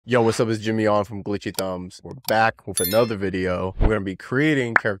Yo, what's up? It's Jimmy on from Glitchy Thumbs. We're back with another video. We're going to be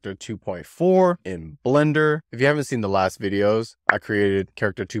creating character 2.4 in Blender. If you haven't seen the last videos, I created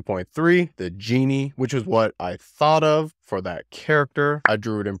character 2.3, the genie, which was what I thought of for that character. I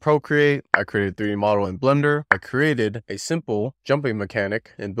drew it in Procreate. I created a 3D model in Blender. I created a simple jumping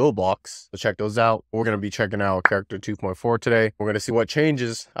mechanic in build blocks. So check those out. We're going to be checking out character 2.4 today. We're going to see what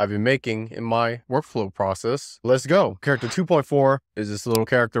changes I've been making in my workflow process. Let's go. Character 2.4 is this little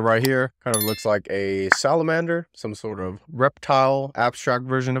character right here. Kind of looks like a salamander, some sort of reptile abstract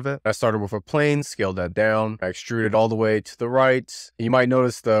version of it. I started with a plane, scaled that down. I extruded all the way to the right. You might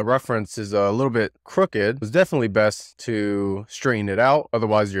notice the reference is a little bit crooked. It's definitely best to straighten it out.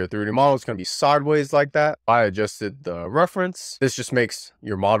 Otherwise, your 3D model is going to be sideways like that. I adjusted the reference. This just makes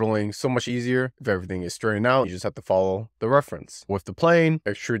your modeling so much easier. If everything is straightened out, you just have to follow the reference. With the plane,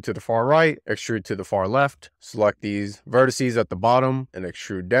 extrude to the far right, extrude to the far left. Select these vertices at the bottom and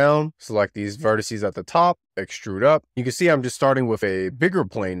extrude down. Select these vertices at the top, extrude up. You can see I'm just starting with a bigger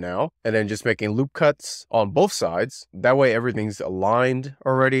plane now and then just making loop cuts on both sides. That way everything's aligned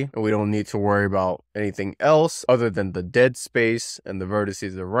already and we don't need to worry about anything else other than the dead space and the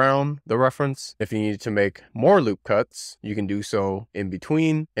vertices around the reference. If you need to make more loop cuts, you can do so in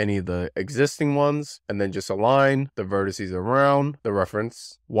between any of the existing ones and then just align the vertices around the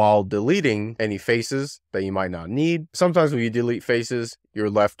reference while deleting any faces that you might not need. Sometimes when you delete faces, you're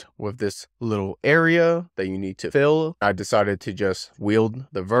left with this little area that you need to fill. I decided to just wield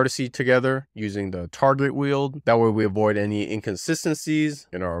the vertices together using the target wield. That way we avoid any inconsistencies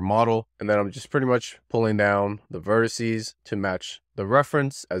in our model. And then I'm just pretty much pulling down the vertices to match the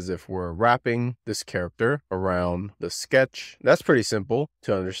reference as if we're wrapping this character around the sketch. That's pretty simple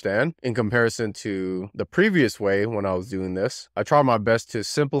to understand. In comparison to the previous way when I was doing this, I try my best to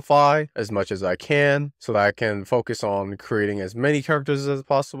simplify as much as I can so that I can focus on creating as many characters as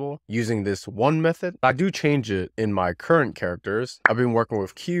possible using this one method. I do change it in my current characters. I've been working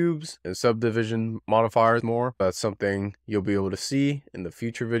with cubes and subdivision modifiers more. That's something you'll be able to see in the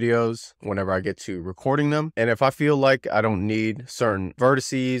future videos whenever I get to recording them. And if I feel like I don't need certain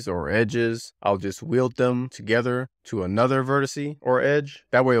vertices or edges, I'll just wield them together to another vertice or edge.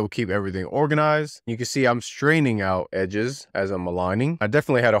 That way it will keep everything organized. You can see I'm straightening out edges as I'm aligning. I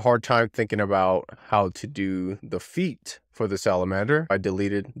definitely had a hard time thinking about how to do the feet for the salamander. I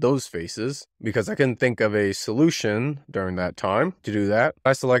deleted those faces because I couldn't think of a solution during that time to do that.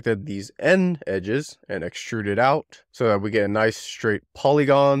 I selected these end edges and extruded out so that we get nice straight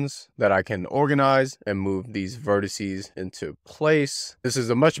polygons that I can organize and move these vertices into place. This is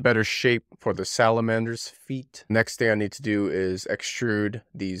a much better shape for the salamander's feet. Next thing I need to do is extrude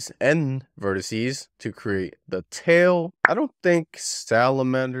these end vertices to create the tail. I don't think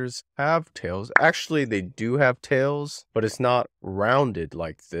salamanders have tails. Actually, they do have tails, but it's not rounded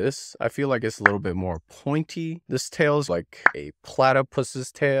like this. I feel like it's a little bit more pointy. This tail is like a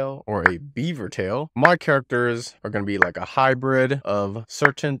platypus's tail or a beaver tail. My characters are going to be like a hybrid of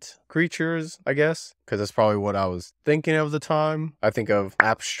certain creatures, I guess, because that's probably what I was thinking of the time. I think of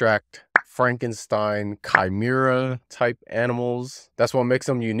abstract Frankenstein, chimera type animals. That's what makes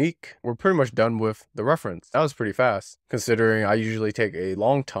them unique. We're pretty much done with the reference. That was pretty fast, considering I usually take a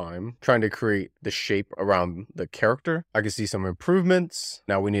long time trying to create the shape around the character. I can see some improvements.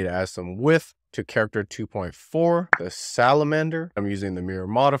 Now we need to add some width to character 2.4, the salamander. I'm using the mirror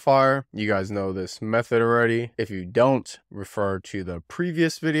modifier. You guys know this method already. If you don't, refer to the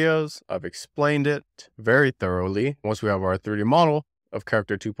previous videos. I've explained it very thoroughly. Once we have our 3D model of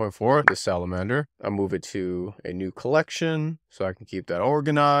character 2.4, the salamander, I move it to a new collection so I can keep that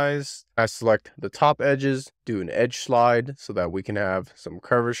organized. I select the top edges, do an edge slide so that we can have some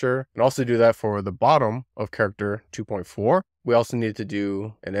curvature, and also do that for the bottom of character 2.4. We also need to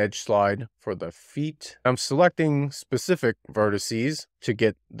do an edge slide for the feet. I'm selecting specific vertices to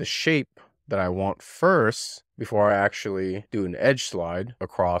get the shape that I want first before I actually do an edge slide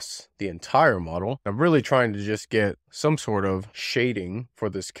across the entire model. I'm really trying to just get some sort of shading for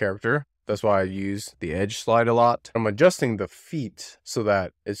this character. That's why I use the edge slide a lot. I'm adjusting the feet so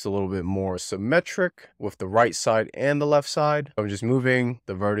that it's a little bit more symmetric with the right side and the left side. I'm just moving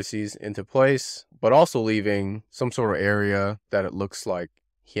the vertices into place, but also leaving some sort of area that it looks like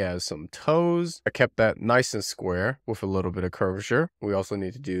he has some toes. I kept that nice and square with a little bit of curvature. We also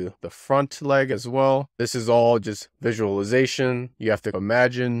need to do the front leg as well. This is all just visualization. You have to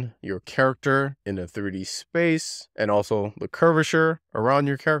imagine your character in a 3D space and also the curvature around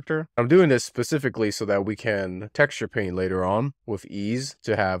your character. I'm doing this specifically so that we can texture paint later on with ease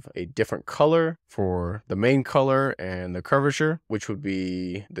to have a different color for the main color and the curvature, which would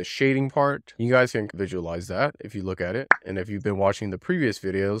be the shading part. You guys can visualize that if you look at it. And if you've been watching the previous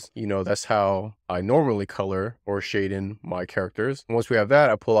videos, you know that's how I normally color or shade in my characters. And once we have that,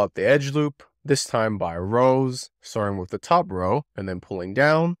 I pull out the edge loop, this time by rows, starting with the top row and then pulling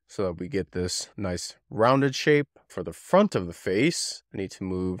down so that we get this nice rounded shape. For the front of the face, I need to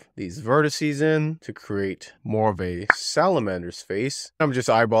move these vertices in to create more of a salamander's face. I'm just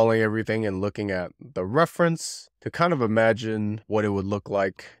eyeballing everything and looking at the reference to kind of imagine what it would look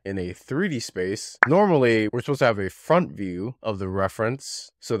like in a 3D space. Normally, we're supposed to have a front view of the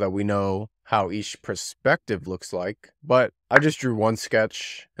reference so that we know how each perspective looks like, but I just drew one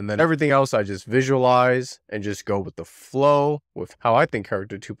sketch and then everything else I just visualize and just go with the flow with how I think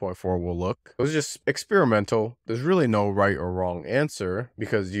character 2.4 will look. It was just experimental. There's really no right or wrong answer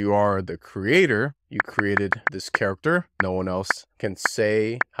because you are the creator. You created this character. No one else can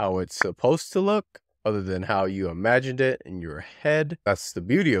say how it's supposed to look other than how you imagined it in your head. That's the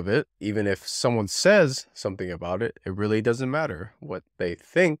beauty of it. Even if someone says something about it, it really doesn't matter what they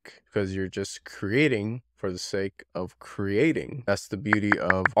think because you're just creating for the sake of creating. That's the beauty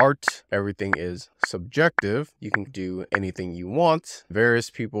of art. Everything is subjective. You can do anything you want. Various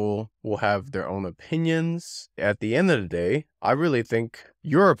people will have their own opinions. At the end of the day, I really think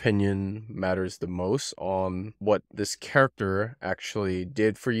your opinion matters the most on what this character actually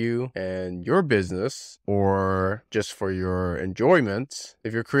did for you and your business, or just for your enjoyment.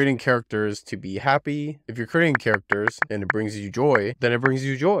 If you're creating characters to be happy, if you're creating characters and it brings you joy, then it brings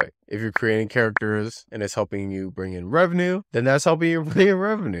you joy. If you're creating characters and it's helping you bring in revenue, then that's helping you bring in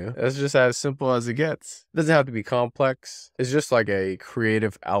revenue. That's just as simple as it gets. It doesn't have to be complex. It's just like a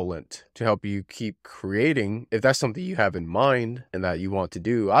creative outlet to help you keep creating if that's something you have in mind and that you want to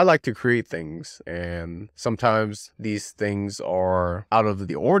do. I like to create things, and sometimes these things are out of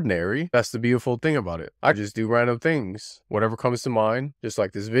the ordinary. That's the beautiful thing about it. I just do random things, whatever comes to mind, just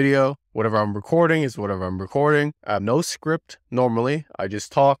like this video. Whatever I'm recording is whatever I'm recording. I have no script normally. I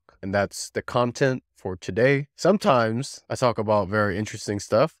just talk, and that's the content for today. Sometimes I talk about very interesting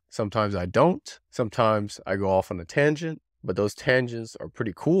stuff. Sometimes I don't. Sometimes I go off on a tangent. But those tangents are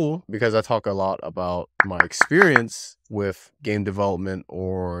pretty cool because I talk a lot about my experience with game development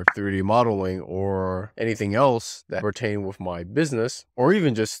or 3D modeling or anything else that pertain with my business, or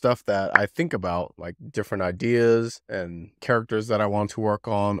even just stuff that I think about, like different ideas and characters that I want to work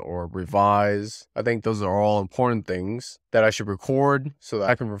on or revise. I think those are all important things that I should record so that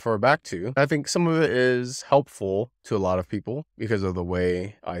I can refer back to. I think some of it is helpful to a lot of people because of the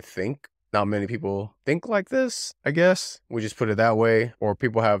way I think. Not many people think like this, I guess. We just put it that way. Or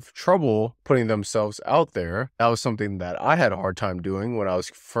people have trouble putting themselves out there. That was something that I had a hard time doing when I was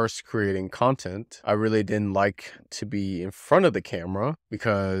first creating content. I really didn't like to be in front of the camera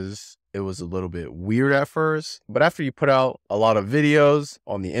because it was a little bit weird at first, but after you put out a lot of videos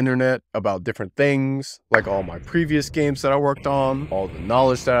on the internet about different things, like all my previous games that I worked on, all the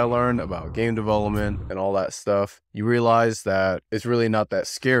knowledge that I learned about game development and all that stuff, you realize that it's really not that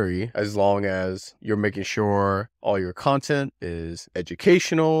scary as long as you're making sure all your content is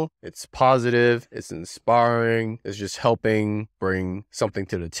educational, it's positive, it's inspiring, it's just helping bring something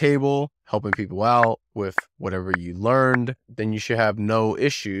to the table, helping people out with whatever you learned. Then you should have no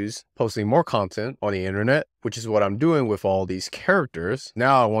issues posting more content on the internet, which is what I'm doing with all these characters.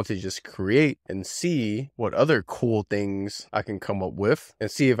 Now I want to just create and see what other cool things I can come up with and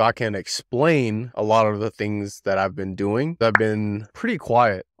see if I can explain a lot of the things that I've been doing. I've been pretty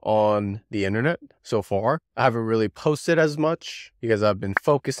quiet on the internet so far. I haven't really posted as much because I've been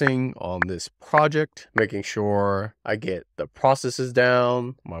focusing on this project, making sure I get the processes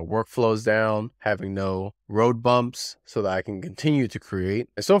down, my workflows down, having no road bumps so that I can continue to create.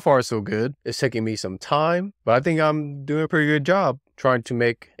 And so far so good. It's taking me some time, but I think I'm doing a pretty good job trying to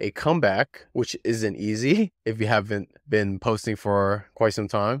make a comeback, which isn't easy if you haven't been posting for quite some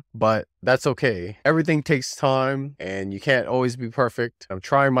time, but that's okay. Everything takes time and you can't always be perfect. I'm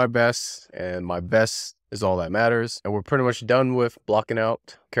trying my best, and my best is all that matters. And we're pretty much done with blocking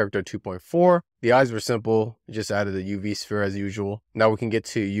out character 2.4. The eyes were simple. Just added a UV sphere as usual. Now we can get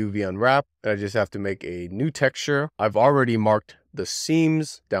to UV unwrap, and I just have to make a new texture. I've already marked the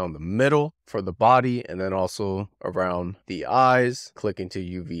seams down the middle for the body and then also around the eyes. Click into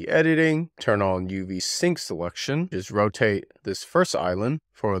UV editing, turn on UV sync selection, just rotate this first island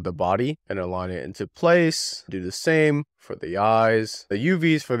for the body and align it into place. Do the same for the eyes. The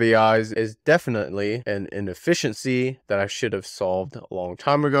UVs for the eyes is definitely an inefficiency that I should have solved a long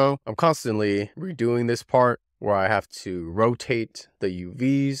time ago. I'm constantly redoing this part where I have to rotate the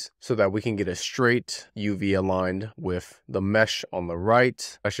UVs so that we can get a straight UV aligned with the mesh on the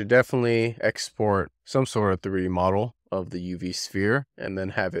right. I should definitely export some sort of 3D model of the UV sphere and then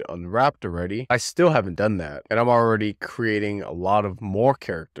have it unwrapped already. I still haven't done that, and I'm already creating a lot of more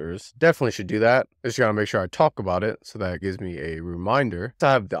characters. Definitely should do that. I just gotta make sure I talk about it so that it gives me a reminder. To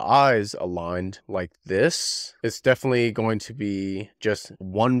have the eyes aligned like this, it's definitely going to be just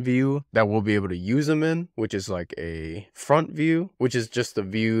one view that we'll be able to use them in, which is like a front view, which is just the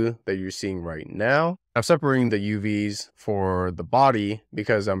view that you're seeing right now. I'm separating the UVs for the body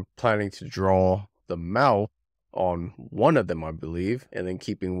because I'm planning to draw the mouth on one of them, I believe, and then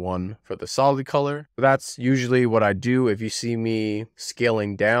keeping one for the solid color. That's usually what I do. If you see me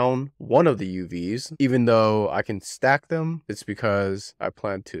scaling down one of the UVs, even though I can stack them, it's because I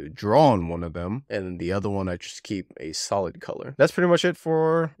plan to draw on one of them, and then the other one I just keep a solid color. That's pretty much it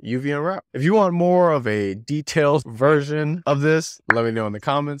for UV Unwrap. If you want more of a detailed version of this, let me know in the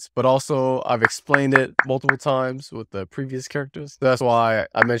comments. But also, I've explained it multiple times with the previous characters. That's why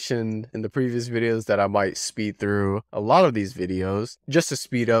I mentioned in the previous videos that I might speed through a lot of these videos just to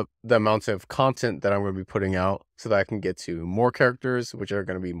speed up the amount of content that I'm going to be putting out so that I can get to more characters, which are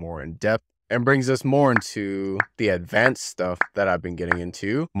going to be more in depth, and brings us more into the advanced stuff that I've been getting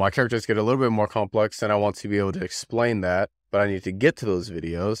into. My characters get a little bit more complex and I want to be able to explain that, but I need to get to those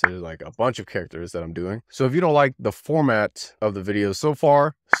videos. There's like a bunch of characters that I'm doing. So if you don't like the format of the videos so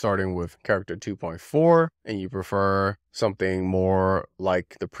far, starting with character 2.4, and you prefer something more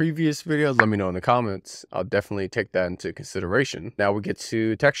like the previous videos, let me know in the comments. I'll definitely take that into consideration. Now we get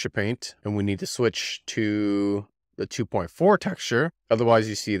to texture paint and we need to switch to the 2.4 texture. Otherwise,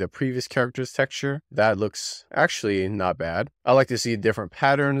 you see the previous character's texture. That looks actually not bad. I like to see different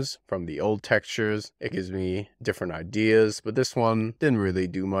patterns from the old textures. It gives me different ideas, but this one didn't really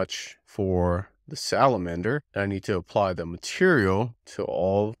do much for the salamander. I need to apply the material to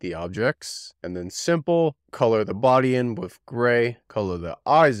all the objects, and then simple, color the body in with gray, color the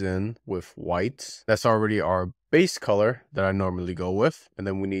eyes in with white. That's already our base color that I normally go with. And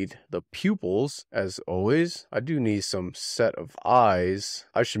then we need the pupils. As always, I do need some set of eyes.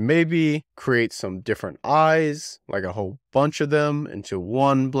 I should maybe create some different eyes, like a whole bunch of them into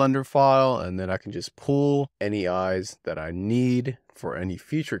one Blender file, and then I can just pull any eyes that I need for any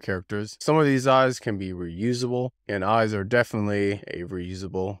future characters. Some of these eyes can be reusable, and eyes are definitely a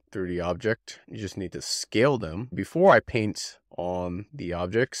reusable 3D object. You just need to scale them. Before I paint on the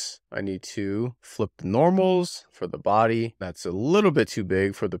objects, I need to flip the normals for the body. That's a little bit too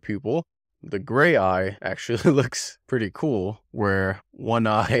big for the pupil. The gray eye actually looks pretty cool, where one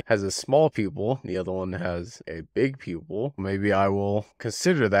eye has a small pupil, the other one has a big pupil. Maybe I will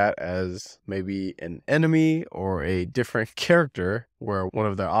consider that as maybe an enemy or a different character where one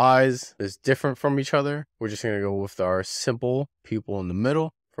of their eyes is different from each other. We're just going to go with our simple pupil in the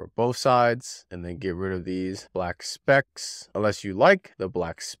middle for both sides, and then get rid of these black specks, unless you like the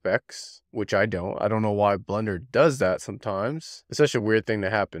black specks, which I don't. I don't know why Blender does that sometimes. It's such a weird thing to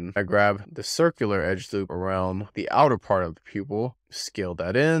happen. I grab the circular edge loop around the outer part of the pupil, scale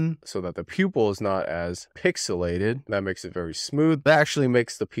that in so that the pupil is not as pixelated. That makes it very smooth. That actually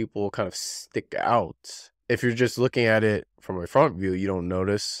makes the pupil kind of stick out. If you're just looking at it from a front view, you don't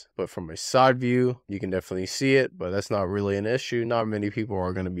notice, but from a side view, you can definitely see it, but that's not really an issue. Not many people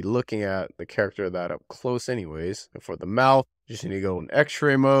are going to be looking at the character that up close anyways. And for the mouth, you just need to go in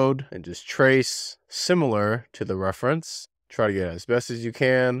X-ray mode and just trace similar to the reference. Try to get as best as you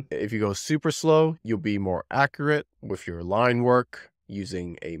can. If you go super slow, you'll be more accurate with your line work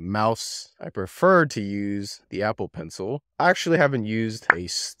using a mouse. I prefer to use the Apple Pencil. I actually haven't used a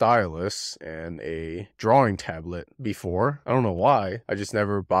stylus and a drawing tablet before. I don't know why. I just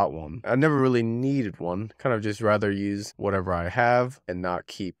never bought one. I never really needed one. Kind of just rather use whatever I have and not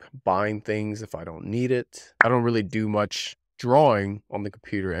keep buying things if I don't need it. I don't really do much drawing on the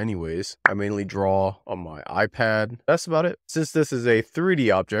computer anyways. I mainly draw on my iPad. That's about it. Since this is a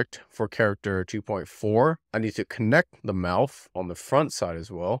 3D object for character 2.4, I need to connect the mouth on the front side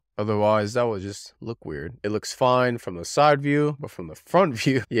as well. Otherwise, that would just look weird. It looks fine from the side view, but from the front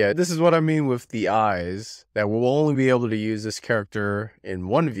view, yeah, this is what I mean with the eyes, that we'll only be able to use this character in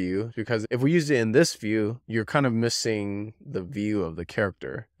one view, because if we use it in this view, you're kind of missing the view of the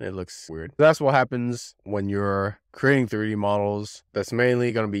character, and it looks weird. That's what happens when you're creating 3D models. That's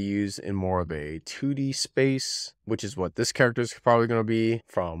mainly going to be used in more of a 2D space, which is what this character is probably going to be,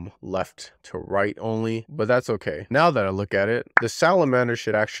 from left to right only, but that's okay. Now that I look at it, the salamander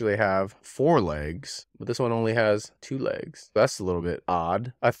should actually have 4 legs, but this one only has 2 legs. That's a little bit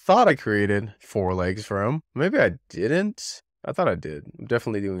odd. I thought I created 4 legs for him. Maybe I didn't. I thought I did. I'm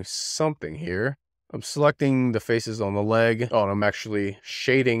definitely doing something here. I'm selecting the faces on the leg. Oh, and I'm actually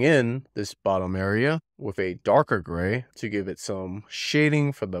shading in this bottom area with a darker gray to give it some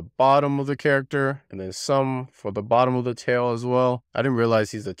shading for the bottom of the character and then some for the bottom of the tail as well. I didn't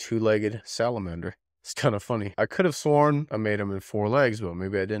realize he's a two-legged salamander. It's kind of funny. I could have sworn I made him in 4 legs, but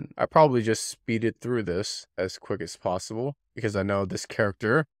maybe I didn't. I probably just speeded through this as quick as possible because I know this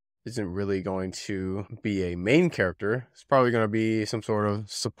character isn't really going to be a main character. It's probably going to be some sort of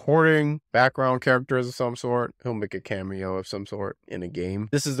supporting background characters of some sort. He'll make a cameo of some sort in a game.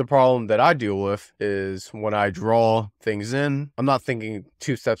 This is the problem that I deal with, is when I draw things in, I'm not thinking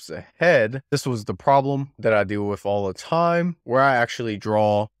 2 steps ahead. This was the problem that I deal with all the time, where I actually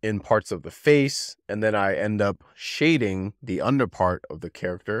draw in parts of the face and then I end up shading the under part of the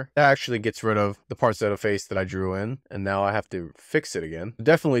character. That actually gets rid of the parts of the face that I drew in, and now I have to fix it again.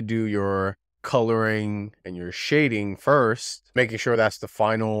 Definitely do your coloring and your shading first, making sure that's the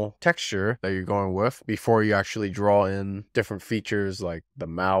final texture that you're going with before you actually draw in different features like the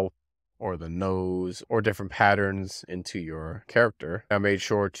mouth or the nose or different patterns into your character. I made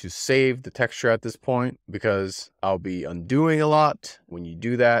sure to save the texture at this point because I'll be undoing a lot. When you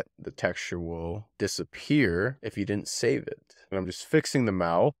do that, the texture will disappear if you didn't save it. And I'm just fixing the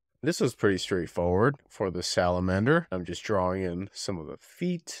mouth. This was pretty straightforward for the salamander. I'm just drawing in some of the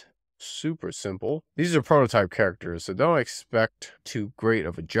feet. Super simple. These are prototype characters, so don't expect too great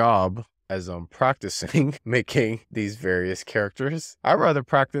of a job as I'm practicing making these various characters. I'd rather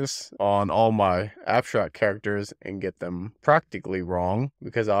practice on all my abstract characters and get them practically wrong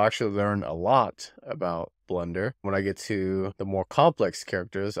because I'll actually learn a lot about Blender. When I get to the more complex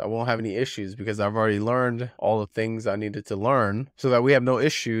characters, I won't have any issues because I've already learned all the things I needed to learn so that we have no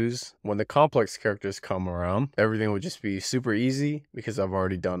issues when the complex characters come around. Everything would just be super easy because I've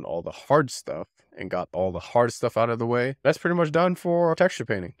already done all the hard stuff and got all the hard stuff out of the way. That's pretty much done for texture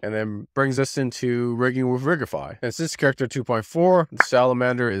painting, and then brings us into rigging with Rigify. And since character 2.4, the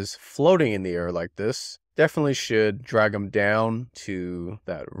salamander is floating in the air like this, definitely should drag him down to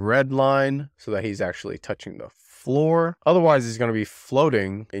that red line so that he's actually touching the floor. Otherwise, he's going to be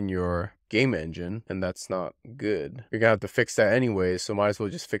floating in your game engine, and that's not good. You're gonna have to fix that anyway, so might as well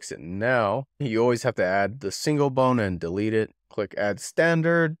just fix it now. You always have to add the single bone and delete it. Click add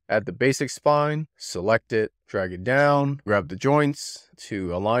standard, add the basic spine, select it, drag it down, grab the joints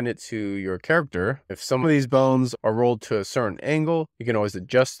to align it to your character. If some of these bones are rolled to a certain angle, you can always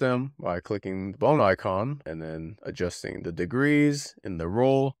adjust them by clicking the bone icon and then adjusting the degrees in the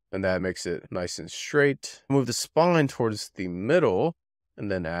roll, and that makes it nice and straight. Move the spine towards the middle and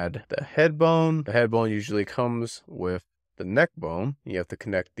then add the head bone. The head bone usually comes with the neck bone. You have to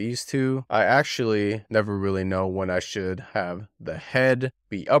connect these two. I actually never really know when I should have the head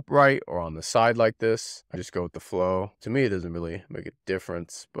be upright or on the side like this. I just go with the flow. To me, it doesn't really make a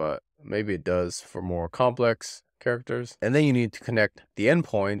difference, but maybe it does for more complex characters. And then you need to connect the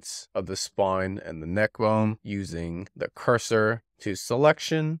endpoints of the spine and the neck bone using the cursor to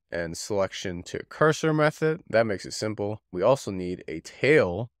selection and selection to cursor method. That makes it simple. We also need a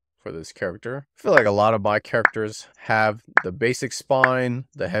tail for this character. I feel like a lot of my characters have the basic spine,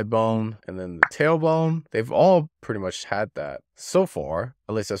 the head bone, and then the tailbone. They've all pretty much had that so far.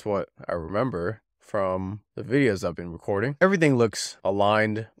 At least that's what I remember from the videos I've been recording. Everything looks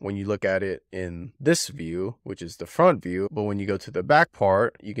aligned when you look at it in this view, which is the front view, but when you go to the back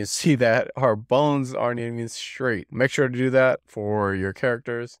part, you can see that our bones aren't even straight. Make sure to do that for your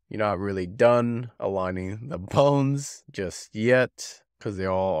characters. You're not really done aligning the bones just yet, because they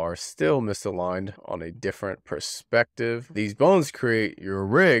all are still misaligned on a different perspective. These bones create your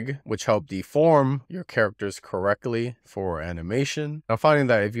rig, which help deform your characters correctly for animation. I'm finding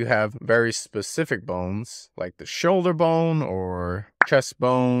that if you have very specific bones, like the shoulder bone or chest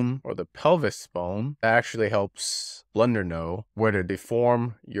bone or the pelvis bone, that actually helps Blender know where to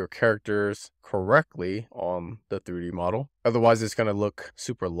deform your characters correctly on the 3D model. Otherwise, it's going to look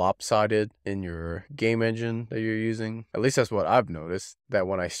super lopsided in your game engine that you're using. At least that's what I've noticed, that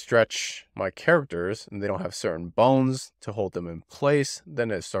when I stretch my characters and they don't have certain bones to hold them in place,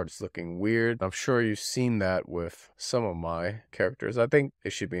 then it starts looking weird. I'm sure you've seen that with some of my characters. I think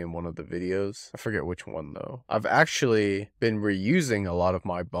it should be in one of the videos. I forget which one though. I've actually been reusing a lot of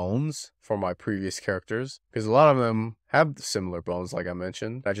my bones for my previous characters because a lot of them have similar bones like I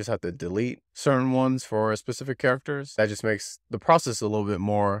mentioned. I just have to delete certain ones for specific characters. That just makes the process a little bit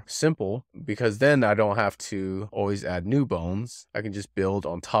more simple, because then I don't have to always add new bones. I can just build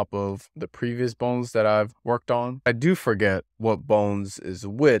on top of the previous bones that I've worked on. I do forget what bones is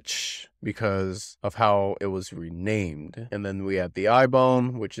which because of how it was renamed. And then we have the eye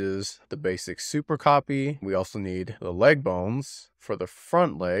bone, which is the basic super copy. We also need the leg bones for the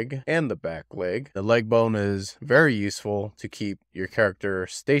front leg and the back leg. The leg bone is very useful to keep your character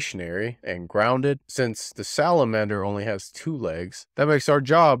stationary and grounded. Since the salamander only has 2 legs, that makes our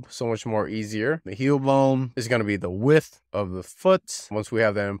job so much more easier. The heel bone is going to be the width of the foot. Once we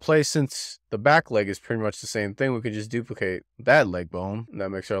have that in place, since the back leg is pretty much the same thing, we can just duplicate that leg bone, and that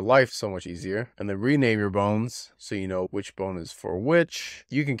makes our life so much easier. And then rename your bones so you know which bone is for which.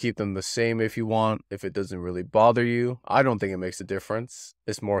 You can keep them the same if you want, if it doesn't really bother you. I don't think it makes a difference.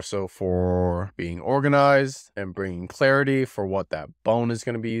 It's more so for being organized and bringing clarity for what that bone is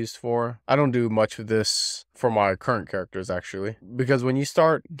going to be used for. I don't do much of this for my current characters, actually, because when you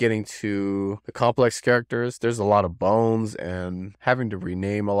start getting to the complex characters, there's a lot of bones, and having to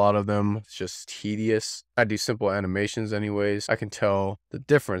rename a lot of them, it's just tedious. I do simple animations anyways. I can tell the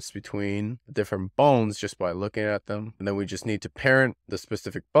difference between the different bones just by looking at them. And then we just need to parent the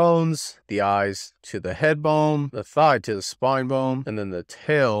specific bones, the eyes to the head bone, the thigh to the spine bone, and then the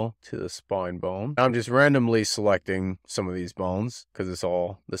tail to the spine bone. I'm just randomly selecting some of these bones because it's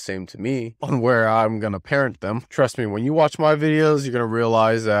all the same to me on where I'm going to parent them. Trust me, when you watch my videos, you're going to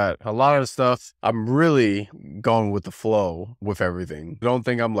realize that a lot of the stuff, I'm really going with the flow with everything. Don't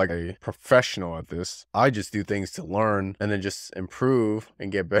think I'm like a professional at this. I just do things to learn and then just improve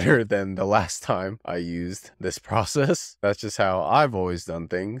and get better than the last time I used this process. That's just how I've always done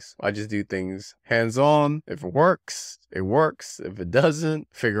things. I just do things hands-on. If it works, it works. If it doesn't,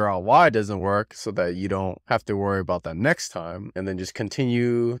 figure out why it doesn't work so that you don't have to worry about that next time, and then just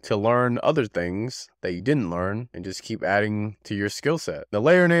continue to learn other things that you didn't learn and just keep adding to your skill set. The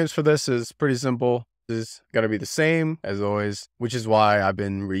layer names for this is pretty simple. Is going to be the same as always, which is why I've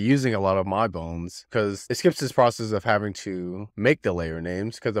been reusing a lot of my bones, because it skips this process of having to make the layer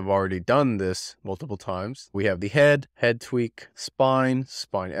names because I've already done this multiple times. We have the head tweak, spine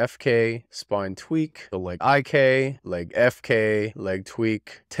FK, spine tweak, the leg IK, leg FK, leg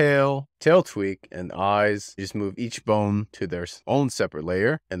tweak, tail tweak, and eyes. You just move each bone to their own separate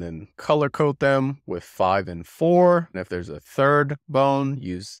layer and then color code them with 5 and 4. And if there's a third bone,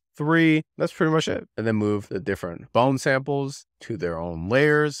 use 3. That's pretty much it. And then move the different bone samples to their own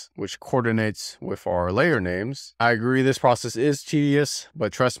layers, which coordinates with our layer names. I agree this process is tedious,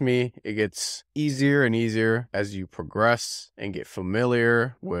 but trust me, it gets easier and easier as you progress and get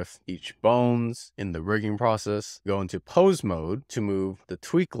familiar with each bones in the rigging process. Go into pose mode to move the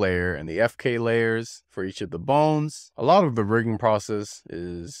tweak layer and the FK layers for each of the bones. A lot of the rigging process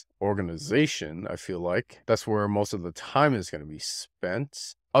is organization, I feel like. That's where most of the time is going to be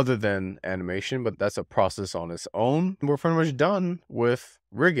spent, other than animation, but that's a process on its own. We're pretty much done with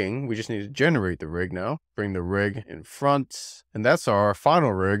rigging. We just need to generate the rig now. Bring the rig in front, and that's our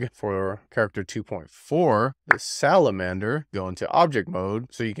final rig for character 2.4, the salamander. Go into object mode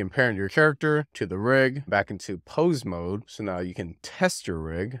so you can parent your character to the rig, back into pose mode. So now you can test your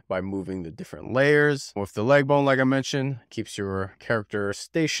rig by moving the different layers. With the leg bone, like I mentioned, keeps your character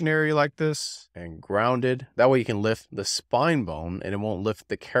stationary like this and grounded. That way you can lift the spine bone and it won't lift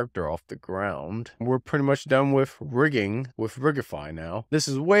the character off the ground. We're pretty much done with rigging with Rigify now. This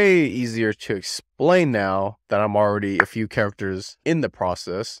is way easier to explain now that I'm already a few characters in the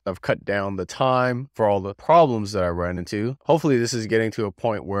process. I've cut down the time for all the problems that I ran into. Hopefully this is getting to a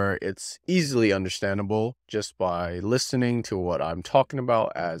point where it's easily understandable just by listening to what I'm talking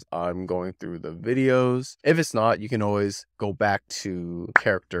about as I'm going through the videos. If it's not, you can always go back to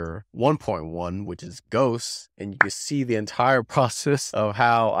character 1.1, which is Ghost, and you can see the entire process of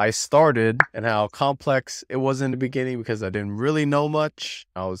how I started and how complex it was in the beginning because I didn't really know much.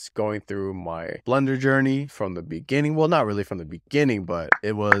 I was going through my Blender journey from the beginning. Well, not really from the beginning, but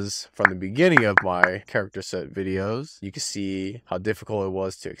it was from the beginning of my character set videos. You can see how difficult it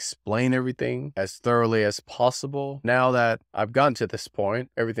was to explain everything as thoroughly as possible. Now that I've gotten to this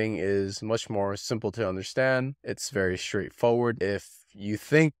point, everything is much more simple to understand. It's very straightforward. If you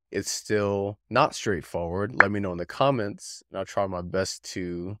think it's still not straightforward, let me know in the comments and I'll try my best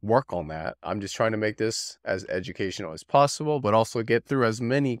to work on that. I'm just trying to make this as educational as possible, but also get through as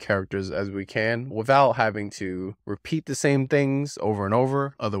many characters as we can without having to repeat the same things over and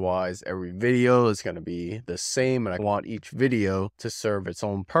over. Otherwise, every video is going to be the same, and I want each video to serve its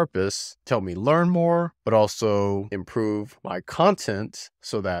own purpose, to help me learn more, but also improve my content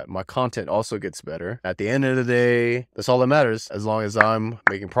so that my content also gets better. At the end of the day, that's all that matters. As long as I'm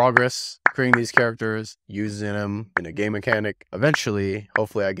making progress, creating these characters, using them in a game mechanic, eventually,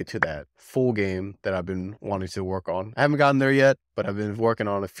 hopefully I get to that full game that I've been wanting to work on. I haven't gotten there yet, but I've been working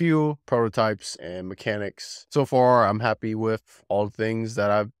on a few prototypes and mechanics. So far, I'm happy with all the things that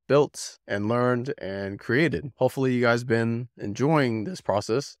I've built and learned and created. Hopefully you guys been enjoying this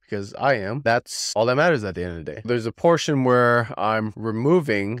process, because I am. That's all that matters at the end of the day. There's a portion where I'm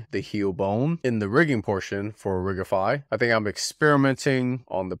removing the heel bone in the rigging portion for Rigify. I think I'm experimenting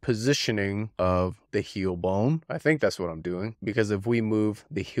on the positioning of the heel bone. I think that's what I'm doing, because if we move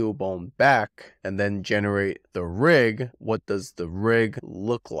the heel bone back and then generate the rig, what does the rig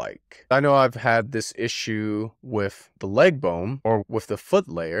look like? I know I've had this issue with the leg bone or with the foot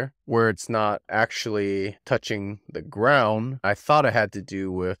layer where it's not actually touching the ground. I thought it had to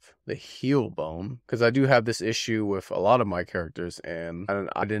do with the heel bone, because I do have this issue with a lot of my characters and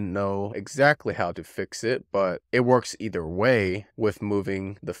I didn't know exactly how to fix it, but it works either way with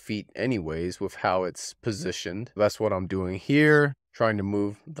moving the feet anyways with how it's positioned. That's what I'm doing here, trying to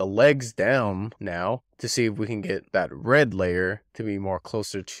move the legs down now to see if we can get that red layer to be more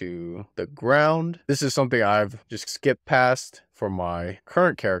closer to the ground. This is something I've just skipped past for my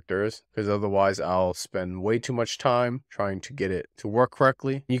current characters, because otherwise I'll spend way too much time trying to get it to work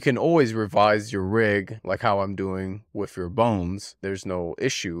correctly. You can always revise your rig like how I'm doing with your bones. There's no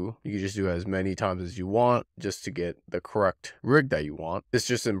issue. You can just do it as many times as you want just to get the correct rig that you want. This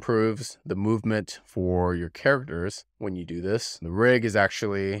just improves the movement for your characters when you do this. The rig is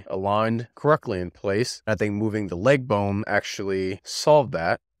actually aligned correctly in place. I think moving the leg bone actually solved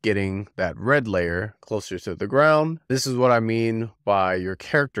that, getting that red layer closer to the ground. This is what I mean by your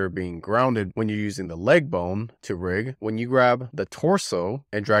character being grounded when you're using the leg bone to rig. When you grab the torso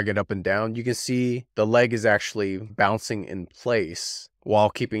and drag it up and down, you can see the leg is actually bouncing in place while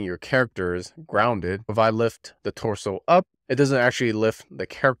keeping your characters grounded. If I lift the torso up, it doesn't actually lift the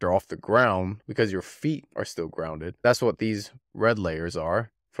character off the ground because your feet are still grounded. That's what these red layers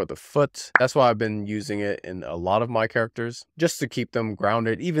are for the foot. That's why I've been using it in a lot of my characters, just to keep them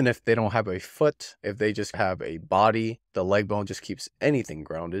grounded. Even if they don't have a foot, if they just have a body, the leg bone just keeps anything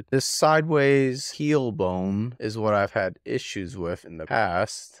grounded. This sideways heel bone is what I've had issues with in the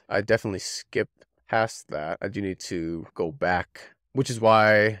past. I definitely skipped past that. I do need to go back, which is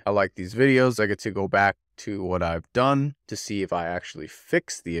why I like these videos. I get to go back to what I've done to see if I actually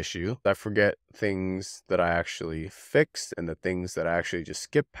fixed the issue. I forget things that I actually fixed and the things that I actually just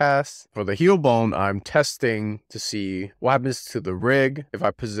skipped past. For the heel bone, I'm testing to see what happens to the rig if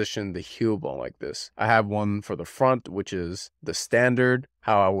I position the heel bone like this. I have one for the front, which is the standard,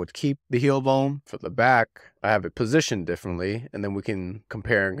 how I would keep the heel bone. For the back, I have it positioned differently, and then we can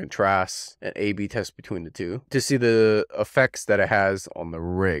compare and contrast and A/B test between the two to see the effects that it has on the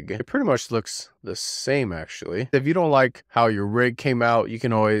rig. It pretty much looks the same, actually. If you don't like how your rig came out, you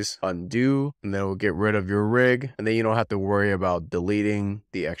can always undo, and then it will get rid of your rig, and then you don't have to worry about deleting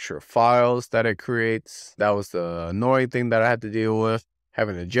the extra files that it creates. That was the annoying thing that I had to deal with,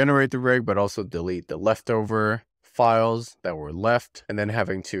 having to generate the rig but also delete the leftover files that were left, and then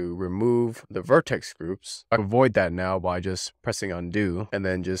having to remove the vertex groups. I avoid that now by just pressing undo and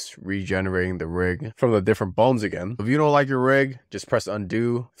then just regenerating the rig from the different bones again. If you don't like your rig, just press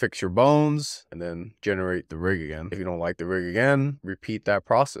undo, fix your bones, and then generate the rig again. If you don't like the rig again, repeat that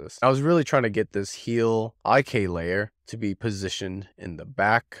process. I was really trying to get this heel IK layer to be positioned in the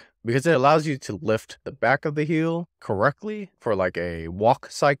back, because it allows you to lift the back of the heel correctly for like a walk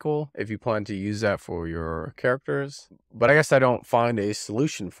cycle if you plan to use that for your characters. But I guess I don't find a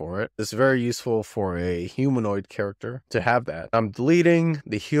solution for it. It's very useful for a humanoid character to have that. I'm deleting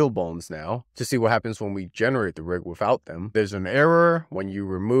the heel bones now to see what happens when we generate the rig without them. There's an error when you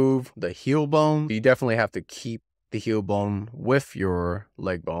remove the heel bone. You definitely have to keep the heel bone with your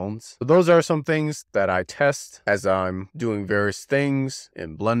leg bones. So those are some things that I test as I'm doing various things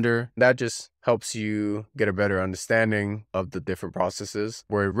in Blender. That just helps you get a better understanding of the different processes.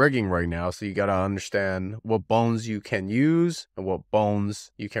 We're rigging right now, so you got to understand what bones you can use and what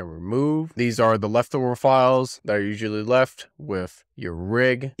bones you can remove. These are the leftover files that are usually left with your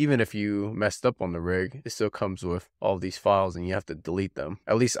rig. Even if you messed up on the rig, it still comes with all these files and you have to delete them.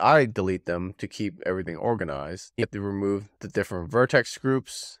 At least I delete them to keep everything organized. You have to remove the different vertex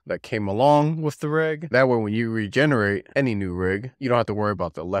groups that came along with the rig. That way, when you regenerate any new rig, you don't have to worry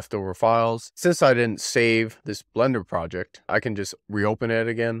about the leftover files. Since I didn't save this Blender project, I can just reopen it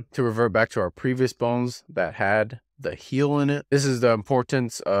again to revert back to our previous bones that had the heel in it. This is the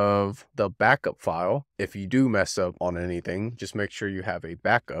importance of the backup file. If you do mess up on anything, just make sure you have a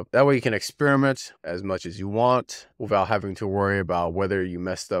backup. That way you can experiment as much as you want without having to worry about whether you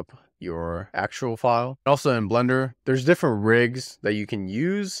messed up your actual file. Also in Blender, there's different rigs that you can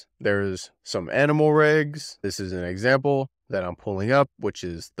use. There's some animal rigs. This is an example that I'm pulling up, which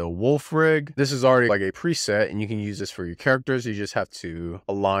is the wolf rig. This is already like a preset and you can use this for your characters. You just have to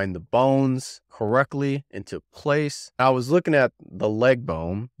align the bones correctly into place. I was looking at the leg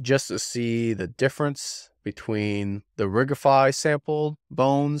bone just to see the difference between the Rigify sampled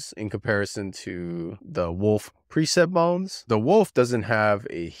bones in comparison to the wolf preset bones. The wolf doesn't have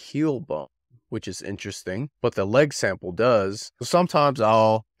a heel bone, which is interesting, but the leg sample does. So sometimes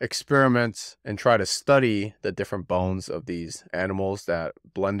I'll experiment and try to study the different bones of these animals that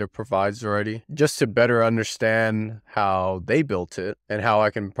Blender provides already, just to better understand how they built it and how I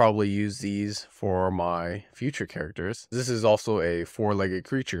can probably use these for my future characters. This is also a four-legged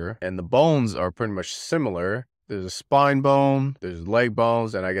creature and the bones are pretty much similar. There's a spine bone, there's leg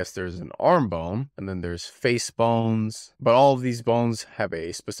bones, and I guess there's an arm bone, and then there's face bones. But all of these bones have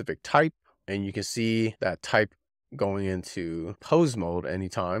a specific type, and you can see that type going into pose mode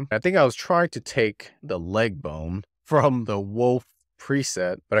anytime. I think I was trying to take the leg bone from the wolf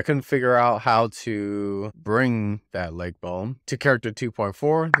preset, but I couldn't figure out how to bring that leg bone to character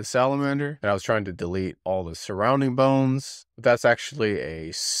 2.4, the salamander, and I was trying to delete all the surrounding bones. That's actually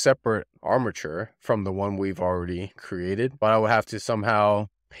a separate armature from the one we've already created, but I would have to somehow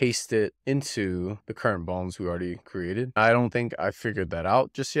paste it into the current bones we already created. I don't think I figured that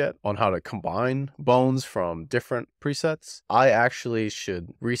out just yet on how to combine bones from different presets. I actually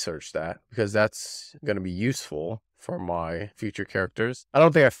should research that because that's going to be useful for my future characters. I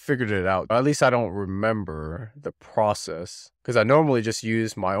don't think I figured it out. At least I don't remember the process because I normally just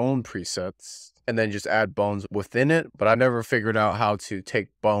use my own presets and then just add bones within it. But I never figured out how to take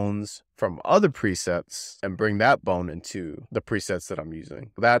bones from other presets and bring that bone into the presets that I'm using.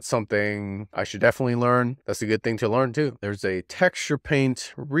 That's something I should definitely learn. That's a good thing to learn too. There's a texture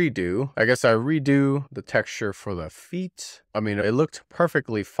paint redo. I guess I redo the texture for the feet. I mean, it looked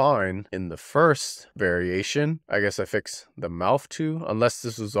perfectly fine in the first variation. I guess I fixed the mouth too, unless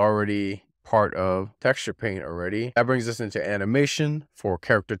this was already part of texture paint already. That brings us into animation for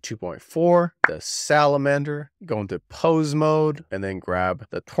character 2.4, the salamander. Go into pose mode and then grab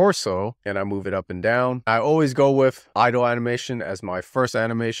the torso and I move it up and down. I always go with idle animation as my first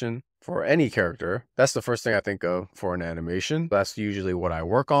animation for any character. That's the first thing I think of for an animation. That's usually what I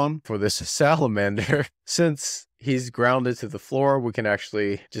work on. For this salamander, since he's grounded to the floor, we can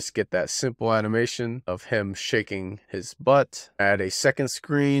actually just get that simple animation of him shaking his butt. Add a second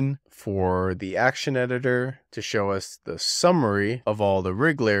screen for the action editor to show us the summary of all the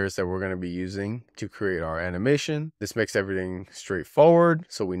rig layers that we're going to be using to create our animation. This makes everything straightforward,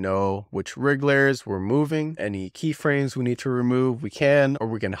 so we know which rig layers we're moving. Any keyframes we need to remove, we can, or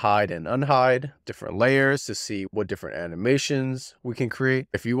we can hide and unhide different layers to see what different animations we can create.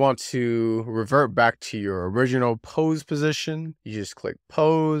 If you want to revert back to your original pose position, you just click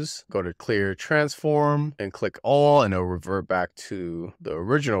pose, go to clear transform and click all, and it'll revert back to the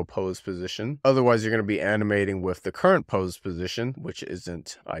original pose position. Otherwise, you're going to be animating with the current pose position, which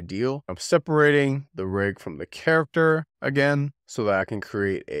isn't ideal. I'm separating the rig from the character again so that I can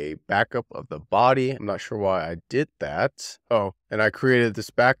create a backup of the body. I'm not sure why I did that. Oh, and I created this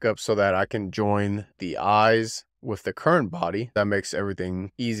backup so that I can join the eyes with the current body. That makes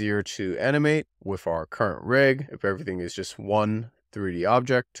everything easier to animate with our current rig. If everything is just one 3D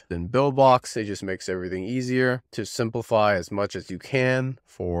object, then build blocks, it just makes everything easier to simplify as much as you can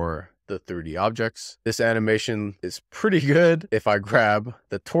for the 3D objects. This animation is pretty good if I grab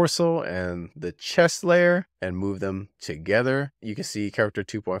the torso and the chest layer and move them together. You can see character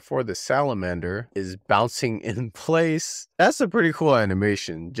 2.4, the salamander, is bouncing in place. That's a pretty cool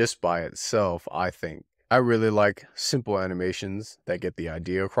animation just by itself, I think. I really like simple animations that get the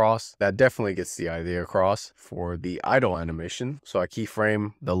idea across. That definitely gets the idea across for the idle animation. So I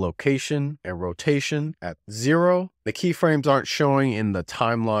keyframe the location and rotation at 0. The keyframes aren't showing in the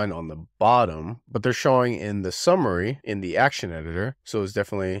timeline on the bottom, but they're showing in the summary in the action editor. So it's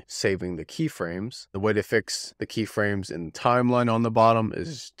definitely saving the keyframes. The way to fix the keyframes in the timeline on the bottom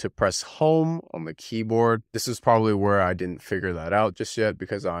is to press home on the keyboard. This is probably where I didn't figure that out just yet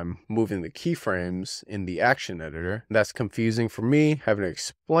because I'm moving the keyframes in the action editor. That's confusing for me having to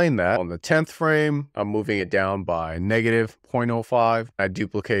explain that. On the 10th frame, I'm moving it down by negative 0.05. I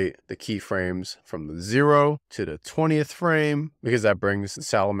duplicate the keyframes from the 0 to the 20th frame because that brings the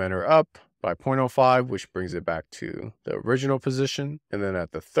salamander up by 0.05, which brings it back to the original position. And then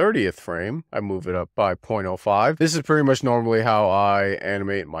at the 30th frame, I move it up by 0.05. This is pretty much normally how I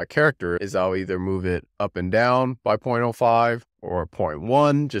animate my character, is I'll either move it up and down by 0.05 or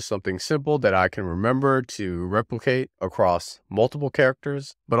 0.1, just something simple that I can remember to replicate across multiple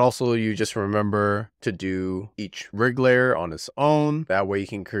characters. But also you just remember to do each rig layer on its own. That way you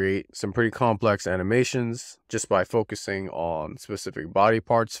can create some pretty complex animations just by focusing on specific body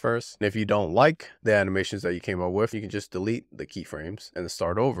parts first. And if you don't like the animations that you came up with, you can just delete the keyframes and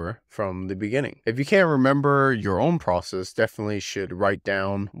start over from the beginning. If you can't remember your own process, definitely should write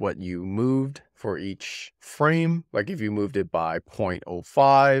down what you moved for each frame. Like if you moved it by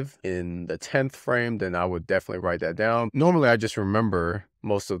 0.05 in the 10th frame, then I would definitely write that down. Normally I just remember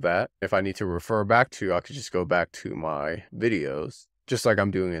most of that. If I need to refer back to, I could just go back to my videos, just like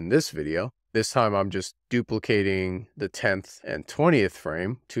I'm doing in this video. This time I'm just duplicating the 10th and 20th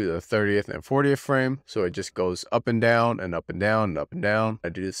frame to the 30th and 40th frame. So it just goes up and down and up and down and up and down. I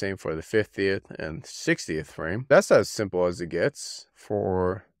do the same for the 50th and 60th frame. That's as simple as it gets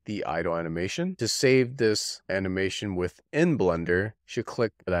for the idle animation. To save this animation within Blender, you should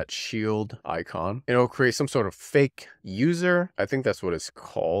click that shield icon. It'll create some sort of fake user. I think that's what it's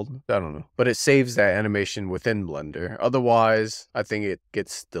called. I don't know. But it saves that animation within Blender. Otherwise, I think it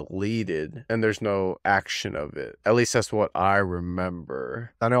gets deleted and there's no action of it. At least that's what I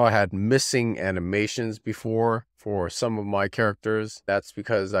remember. I know I had missing animations before for some of my characters. That's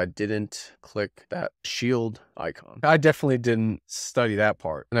because I didn't click that shield icon. I definitely didn't study that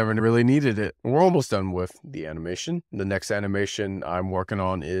part. I never really needed it. We're almost done with the animation. The next animation I'm working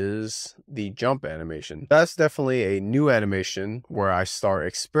on is the jump animation. That's definitely a new animation where I start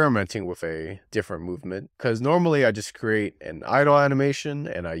experimenting with a different movement, because normally I just create an idle animation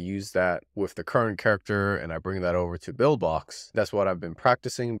and I use that with the current character and I bring that over to Buildbox. That's what I've been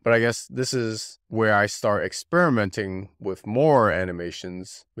practicing, but I guess this is where I start experimenting with more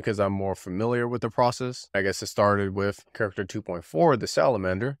animations because I'm more familiar with the process. I guess it started with character 2.4, the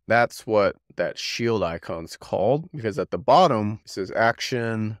salamander. That's what that shield icon's called, because at the bottom it says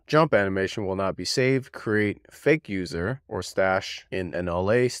action jump animation will not be saved, create fake user or stash in an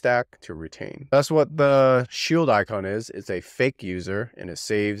LA stack to retain. That's what the shield icon is. It's a fake user and it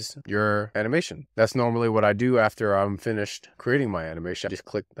saves your animation. That's normally what I do after I'm finished creating my animation. I just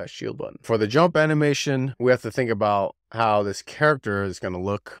click that shield button. For the jump animation, we have to think about how this character is going to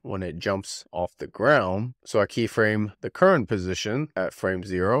look when it jumps off the ground. So I keyframe the current position at frame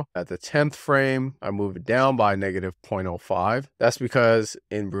 0. At the 10th frame, I move it down by negative 0.05. That's because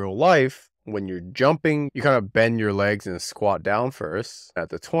in real life, when you're jumping, you kind of bend your legs and squat down first. At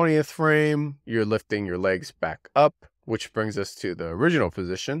the 20th frame, you're lifting your legs back up, which brings us to the original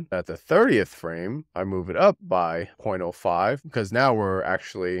position. At the 30th frame, I move it up by 0.05 because now we're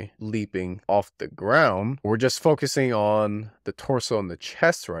actually leaping off the ground. We're just focusing on the torso and the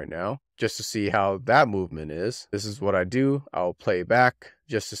chest right now, just to see how that movement is. This is what I do. I'll play back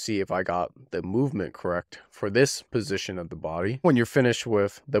just to see if I got the movement correct for this position of the body. When you're finished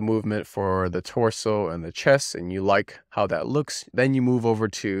with the movement for the torso and the chest and you like how that looks, then you move over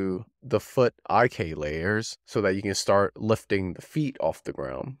to the foot IK layers so that you can start lifting the feet off the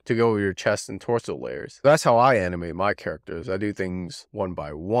ground to go with your chest and torso layers. That's how I animate my characters. I do things one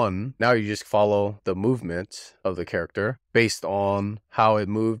by one. Now you just follow the movement of the character based on how it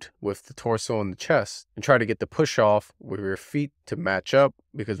moved with the torso and the chest, and try to get the push off with your feet to match up,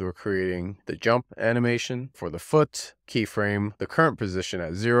 because we're creating the jump animation. For the foot, keyframe the current position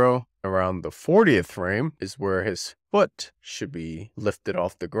at 0. Around the 40th frame is where his foot should be lifted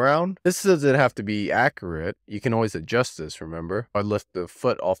off the ground. This doesn't have to be accurate. You can always adjust this, remember. I lift the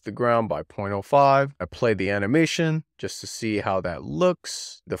foot off the ground by 0.05. I play the animation just to see how that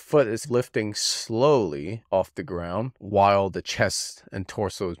looks. The foot is lifting slowly off the ground while the chest and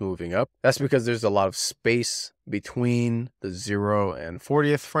torso is moving up. That's because there's a lot of space between the 0 and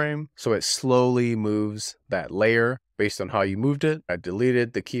 40th frame. So it slowly moves that layer based on how you moved it. I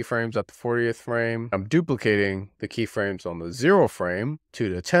deleted the keyframes at the 40th frame. I'm duplicating the keyframes on the 0 frame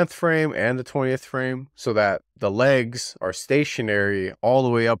to the 10th frame and the 20th frame so that the legs are stationary all the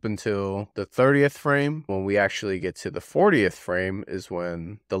way up until the 30th frame. When we actually get to the 40th frame is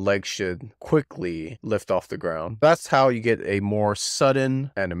when the legs should quickly lift off the ground. That's how you get a more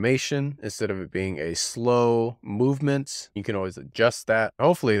sudden animation instead of it being a slow movement. You can always adjust that.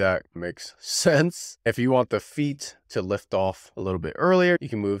 Hopefully that makes sense. If you want the feet to lift off a little bit earlier, you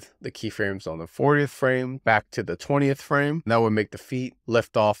can move the keyframes on the 40th frame back to the 20th frame. That would make the feet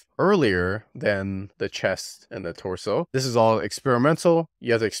lift off earlier than the chest and the torso. This is all experimental.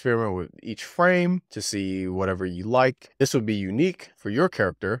 You have to experiment with each frame to see whatever you like. This would be unique for your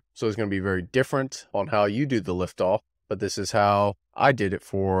character, so it's going to be very different on how you do the lift off. But this is how I did it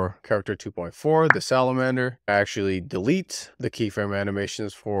for character 2.4, the salamander. I actually delete the keyframe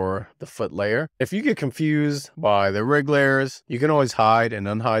animations for the foot layer. If you get confused by the rig layers, you can always hide and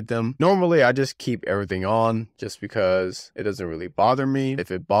unhide them. Normally, I just keep everything on just because it doesn't really bother me.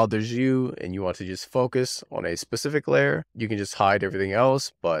 If it bothers you and you want to just focus on a specific layer, you can just hide everything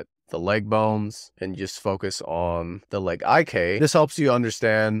else, but the leg bones, and just focus on the leg IK. This helps you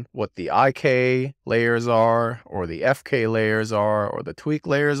understand what the IK layers are, or the FK layers are, or the tweak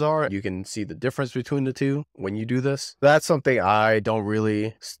layers are. You can see the difference between the two when you do this. That's something I don't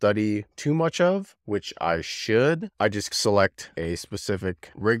really study too much of, which I should. I just select a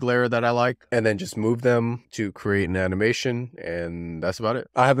specific rig layer that I like and then just move them to create an animation, and that's about it.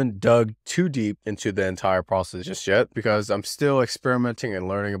 I haven't dug too deep into the entire process just yet because I'm still experimenting and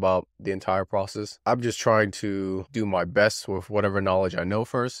learning about the entire process. I'm just trying to do my best with whatever knowledge I know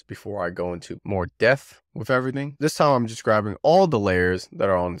first before I go into more depth with everything. This time I'm just grabbing all the layers that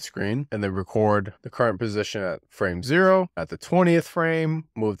are on the screen and then record the current position at frame 0, at the 20th frame,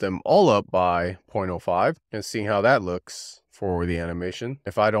 move them all up by 0.05 and seeing how that looks for the animation.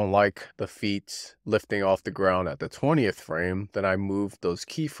 If I don't like the feet lifting off the ground at the 20th frame, then I move those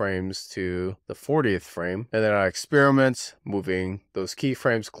keyframes to the 40th frame, and then I experiment moving those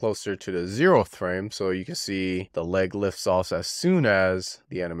keyframes closer to the 0th frame so you can see the leg lifts off as soon as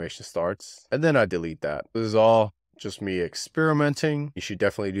the animation starts, and then I delete that. This is all just me experimenting. You should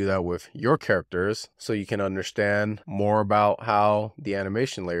definitely do that with your characters so you can understand more about how the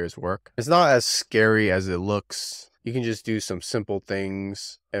animation layers work. It's not as scary as it looks. You can just do some simple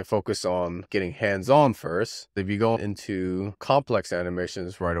things and focus on getting hands-on first. If you go into complex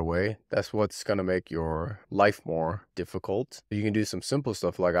animations right away, that's what's going to make your life more difficult. You can do some simple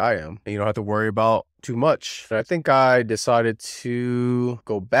stuff like I am, and you don't have to worry about too much. And I think I decided to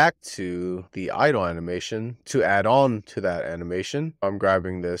go back to the idle animation to add on to that animation. I'm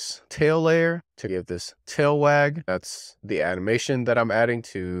grabbing this tail layer to give this tail wag. That's the animation that I'm adding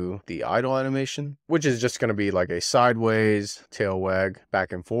to the idle animation, which is just going to be like a sideways tail wag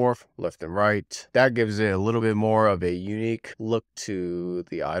back and forth, left and right. That gives it a little bit more of a unique look to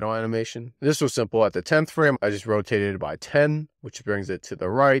the idle animation. This was simple. At the 10th frame, I just rotated by 10, which brings it to the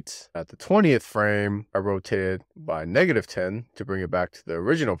right. At the 20th frame, I rotated by -10 to bring it back to the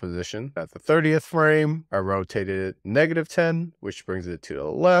original position. At the 30th frame, I rotated it -10, which brings it to the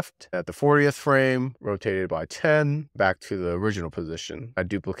left. At the 40th frame, rotated by 10 back to the original position. I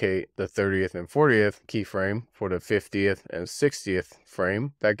duplicate the 30th and 40th keyframe for the 50th and 60th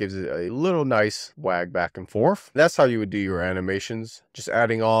frame. That gives it a little nice wag back and forth. That's how you would do your animations, just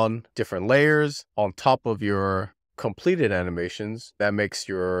adding on different layers on top of your completed animations. That makes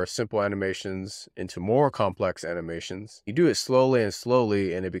your simple animations into more complex animations. You do it slowly and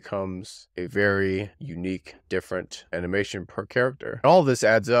slowly, and it becomes a very unique, different animation per character. All this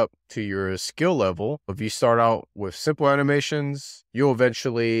adds up to your skill level. If you start out with simple animations, you'll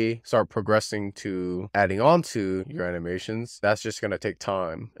eventually start progressing to adding on to your animations. That's just going to take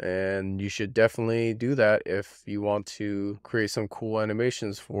time, and you should definitely do that if you want to create some cool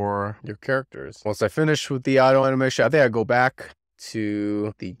animations for your characters. Once I finish with the idle animation, I think I go back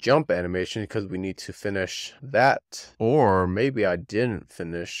to the jump animation because we need to finish that. Or maybe I didn't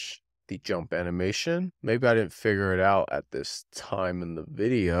finish the jump animation. Maybe I didn't figure it out at this time in the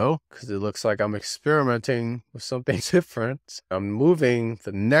video because it looks like I'm experimenting with something different. I'm moving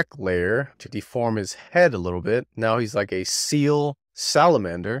the neck layer to deform his head a little bit. Now he's like a seal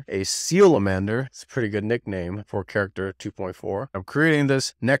salamander, a sealamander. It's a pretty good nickname for character 2.4. I'm creating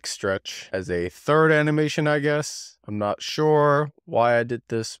this neck stretch as a third animation, I guess. I'm not sure why I did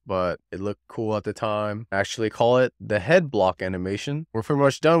this, but it looked cool at the time. I actually call it the head block animation. We're pretty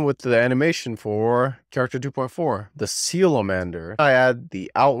much done with the animation for character 2.4, the sealamander. I add the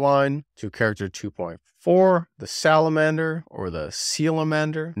outline to character 2.5. For the salamander or the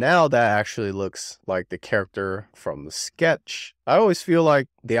salamander, now that actually looks like the character from the sketch. I always feel like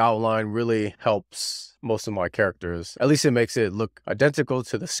the outline really helps most of my characters. At least it makes it look identical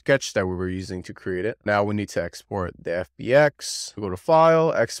to the sketch that we were using to create it. Now we need to export the FBX. Go to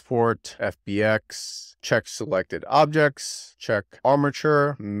File, Export, FBX, check Selected Objects, check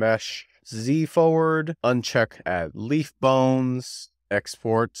Armature, Mesh, Z Forward, uncheck Add Leaf Bones,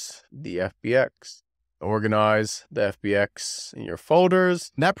 export the FBX. Organize the FBX in your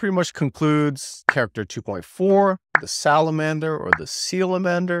folders. And that pretty much concludes character 2.4, the salamander or the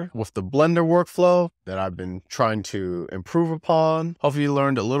salamander, with the Blender workflow that I've been trying to improve upon. Hopefully you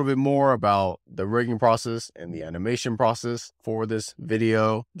learned a little bit more about the rigging process and the animation process for this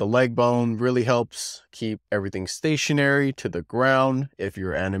video. The leg bone really helps keep everything stationary to the ground if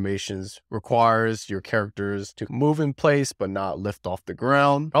your animations requires your characters to move in place but not lift off the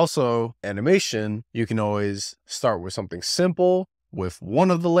ground. Also, animation, you can always start with something simple with one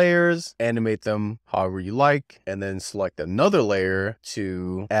of the layers, animate them however you like, and then select another layer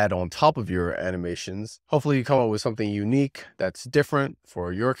to add on top of your animations. Hopefully you come up with something unique that's different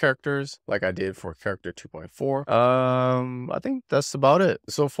for your characters, like I did for character 2.4. I think that's about it.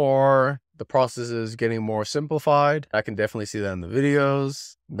 So far, the process is getting more simplified. I can definitely see that in the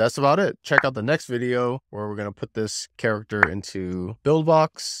videos. That's about it. Check out the next video where we're going to put this character into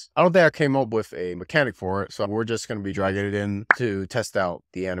BuildBox. I don't think I came up with a mechanic for it, so we're just going to be dragging it in to test out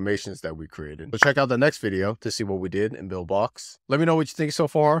the animations that we created. So check out the next video to see what we did in BuildBox. Let me know what you think so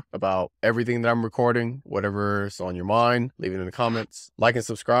far about everything that I'm recording, whatever's on your mind. Leave it in the comments. Like and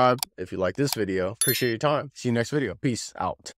subscribe if you like this video. Appreciate your time. See you next video. Peace out.